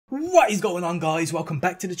What is going on, guys? Welcome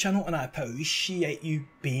back to the channel and I appreciate you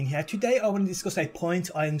being here. Today I want to discuss a point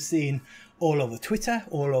I am seeing all over Twitter,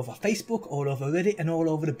 all over Facebook, all over Reddit and all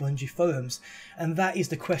over the Bungie forums, and that is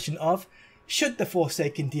the question of, should the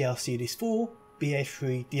Forsaken DLC this fall be a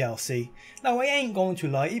free DLC? Now I ain't going to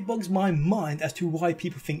lie, it bugs my mind as to why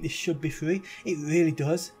people think this should be free. It really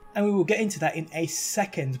does. And we will get into that in a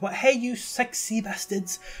second. But hey, you sexy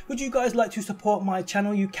bastards, would you guys like to support my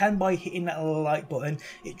channel? You can by hitting that like button.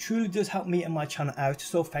 It truly does help me and my channel out,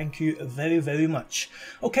 so thank you very much.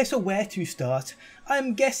 Okay, so where to start?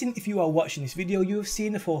 I'm guessing if you are watching this video, you have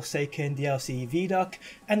seen the Forsaken DLC VDoc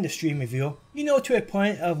and the stream review. You know, to a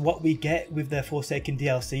point of what we get with the Forsaken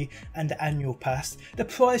DLC and the annual pass. The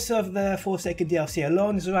price of the Forsaken DLC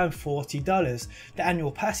alone is around $40. The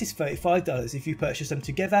annual pass is $35. If you purchase them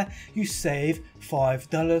together, you save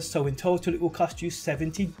 $5. So in total, it will cost you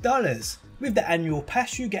 $70. With the annual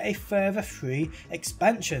pass, you get a further 3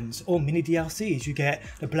 expansions or mini DLCs. You get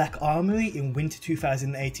the Black Armory in winter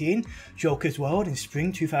 2018, Joker's World in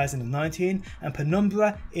spring 2019, and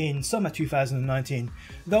Penumbra in summer 2019.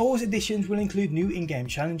 Those additions will include new in-game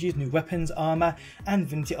challenges, new weapons, armor, and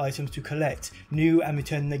vintage items to collect, new and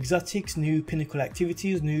returning exotics, new pinnacle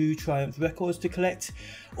activities, new triumph records to collect,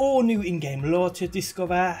 all new in-game lore to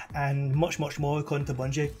discover, and much more according to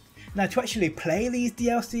Bungie. Now, to actually play these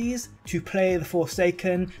DLCs, to play the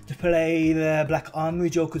Forsaken, to play the Black Armory,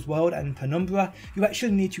 Joker's World and Penumbra, you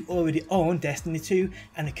actually need to already own Destiny 2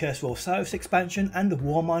 and the Curse of Osiris expansion and the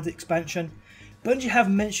Warmind expansion. Bungie have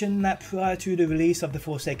mentioned that prior to the release of the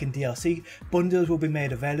Forsaken DLC, bundles will be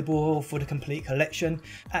made available for the complete collection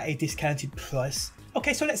at a discounted price.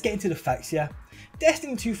 Okay, so let's get into the facts here.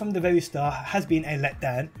 Destiny 2 from the very start has been a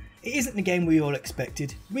letdown. It isn't the game we all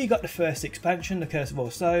expected. We got the first expansion, the Curse of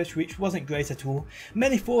Osiris, which wasn't great at all.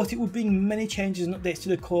 Many thought it would bring many changes and updates to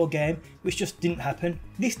the core game, which just didn't happen.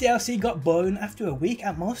 This DLC got boring after a week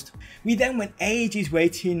at most. We then went ages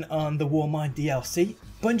waiting on the Warmind DLC.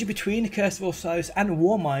 Bungie, between the Curse of Osiris and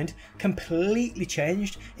Warmind, completely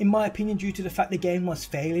changed, in my opinion, due to the fact the game was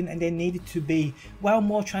failing and they needed to be, well,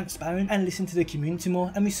 more transparent and listen to the community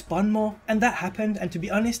more and respond more. And that happened, and to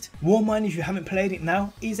be honest, Warmind, if you haven't played it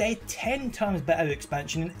now, is a 10 times better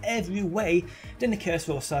expansion in every way than the Curse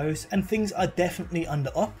of Osiris, and things are definitely on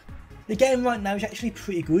the up. The game right now is actually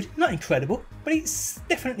pretty good, not incredible, but it's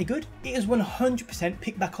definitely good. It is 100%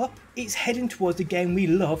 picked back up. It's heading towards the game we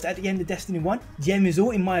loved at the end of Destiny 1. The end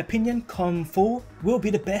result, in my opinion, come fall, will be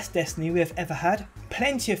the best Destiny we have ever had.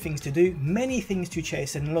 Plenty of things to do, many things to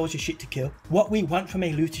chase and loads of shit to kill. What we want from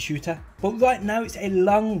a looter shooter. But right now it's a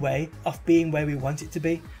long way off being where we want it to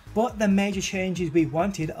be. But the major changes we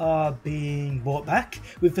wanted are being brought back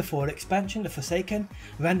with the fall expansion, the Forsaken.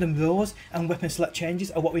 Random roles and weapon slot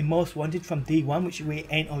changes are what we most wanted from D1, which we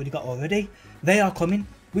ain't already got already. They are coming,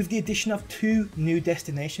 with the addition of 2 new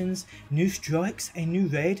destinations, new strikes, a new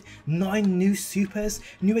raid, 9 new supers,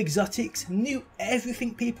 new exotics, new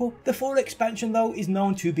everything, people. The fall expansion though is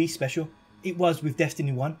known to be special. It was with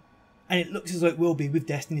Destiny 1, and it looks as though it will be with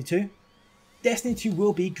Destiny 2. Destiny 2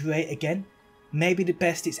 will be great again. Maybe the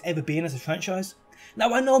best it's ever been as a franchise.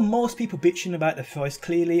 Now, I know most people bitching about the price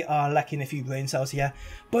clearly are lacking a few brain cells here.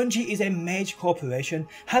 Bungie is a major corporation.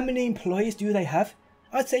 How many employees do they have?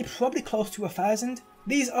 I'd say probably close to 1,000.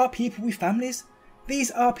 These are people with families. These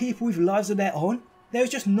are people with lives of their own. There is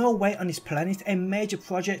just no way on this planet a major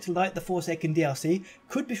project like the Forsaken DLC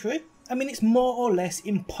could be free. I mean, it's more or less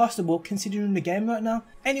impossible considering the game right now.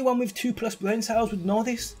 Anyone with 2+ brain cells would know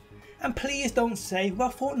this. And please don't say,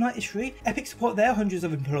 well, Fortnite is free, Epic support their hundreds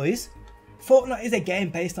of employees. Fortnite is a game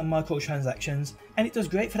based on microtransactions, and it does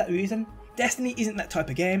great for that reason. Destiny isn't that type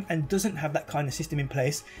of game and doesn't have that kind of system in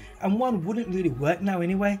place, and one wouldn't really work now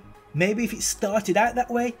anyway. Maybe if it started out that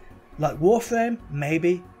way, like Warframe,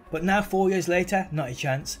 maybe, but now 4 years later, not a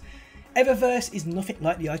chance. Eververse is nothing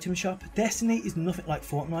like the item shop, Destiny is nothing like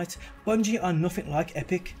Fortnite, Bungie are nothing like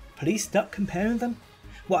Epic. Please stop comparing them.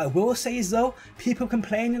 What I will say is though, people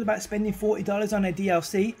complaining about spending $40 on a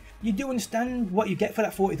DLC, you do understand what you get for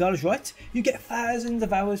that $40, right? You get thousands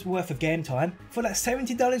of hours worth of game time. For that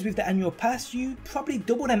 $70 with the annual pass, you probably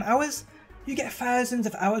double them hours. You get thousands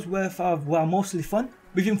of hours worth of, well, mostly fun.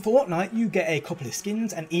 Within Fortnite, you get a couple of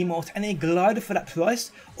skins, an emote and a glider for that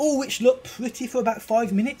price, all which look pretty for about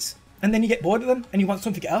 5 minutes. And then you get bored of them and you want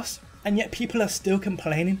something else, and yet people are still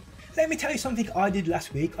complaining. Let me tell you something I did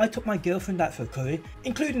last week. I took my girlfriend out for a curry,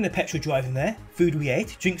 including the petrol driving there, food we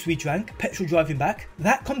ate, drinks we drank, petrol driving back.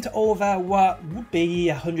 That come to over what would be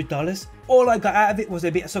 $100. All I got out of it was a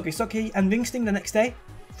bit of sucky and ring sting the next day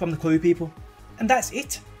from the curry people. And that's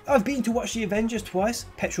it. I've been to watch the Avengers twice,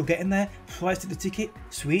 petrol getting there, price of the ticket,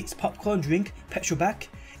 sweets, popcorn, drink, petrol back.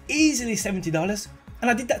 easily $70, and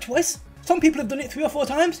I did that twice. Some people have done it 3 or 4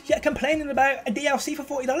 times, yet complaining about a DLC for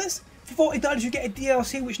 $40. For $40 you get a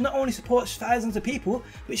DLC which not only supports thousands of people,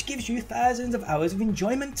 which gives you thousands of hours of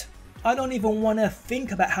enjoyment. I don't even want to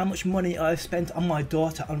think about how much money I've spent on my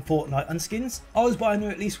daughter on Fortnite on skins. I was buying her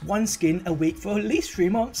at least 1 skin a week for at least 3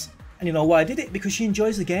 months. And you know why I did it? Because she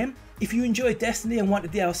enjoys the game. If you enjoy Destiny and want the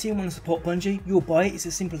DLC and want to support Bungie, you'll buy it. It's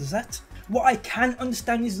as simple as that. What I can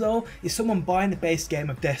understand is though, is someone buying the base game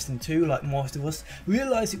of Destiny 2, like most of us,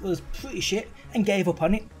 realised it was pretty shit and gave up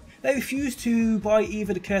on it. They refused to buy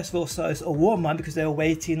either the Curse of Osiris or Warmind because they were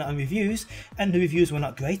waiting on reviews, and the reviews were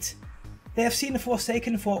not great. They have seen the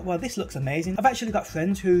Forsaken and thought, well, this looks amazing. I've actually got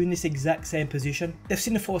friends who are in this exact same position. They've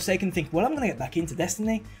seen the Forsaken and think, well, I'm going to get back into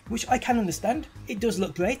Destiny, which I can understand. It does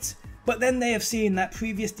look great. But then they have seen that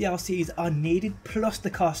previous DLCs are needed plus the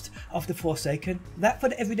cost of the Forsaken. That for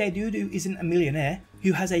the everyday dude who isn't a millionaire,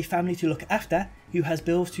 who has a family to look after, who has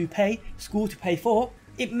bills to pay, school to pay for,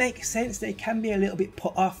 it makes sense they can be a little bit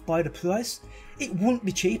put off by the price. It won't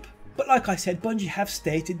be cheap. But like I said, Bungie have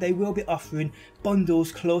stated they will be offering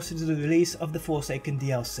bundles closer to the release of the Forsaken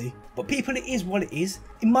DLC. But people, it is what it is.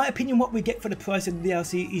 In my opinion, what we get for the price of the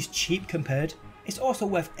DLC is cheap compared. It's also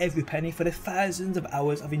worth every penny for the thousands of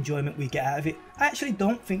hours of enjoyment we get out of it. I actually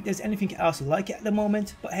don't think there's anything else like it at the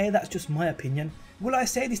moment, but hey, that's just my opinion. Will I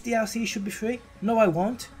say this DLC should be free? No, I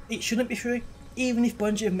won't. It shouldn't be free, even if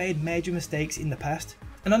Bungie have made major mistakes in the past.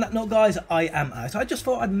 And on that note guys, I am out. I just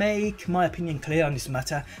thought I'd make my opinion clear on this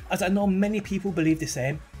matter, as I know many people believe the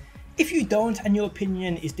same. If you don't and your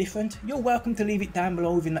opinion is different, you're welcome to leave it down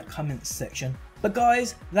below in that comments section. But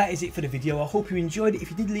guys, that is it for the video. I hope you enjoyed it. If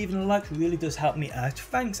you did, leave a like, it really does help me out.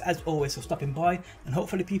 Thanks as always for stopping by, and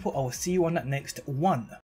hopefully people, I will see you on that next one.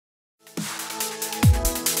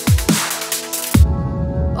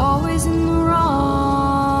 Always in the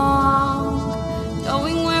wrong,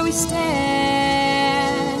 knowing where we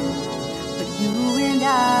stand, but you and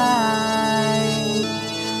I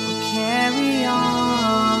will carry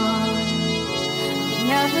on. We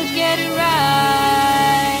never get it right.